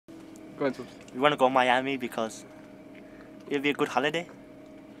Go on, Subs. We want to go Miami because it'll be a good holiday.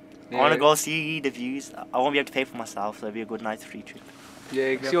 Yeah. I want to go see the views. I won't be able to pay for myself, so it'll be a good, nice free trip. Yeah,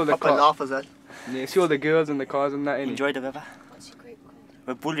 you can see all the proper laugh as well. Yeah, see all the girls and the cars and that, innit? Enjoy the weather. What's your group called?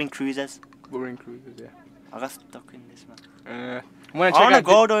 We're Bullring cruisers. Bullring cruises, yeah. I got stuck in this, man. I want I want to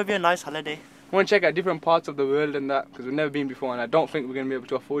go though, it'll be a nice holiday. I want to check out different parts of the world and that, because we've never been before, and I don't think we're going to be able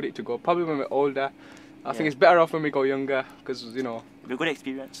to afford it to go. Probably when we're older. I think it's better off when we go younger, because, you know... It'll be a good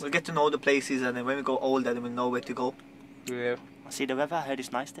experience. We'll get to know the places, and then when we go older, then we'll know where to go. Yeah. I see the weather, I heard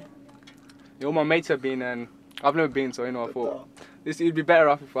it's nice there. Yeah, all my mates have been, and I've never been, so, you know, I thought it'd be better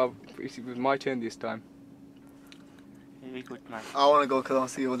off if it was my turn this time. It'll be good, man. I want to go because I want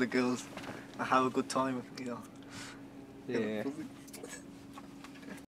to see all the girls and have a good time, you know. Yeah.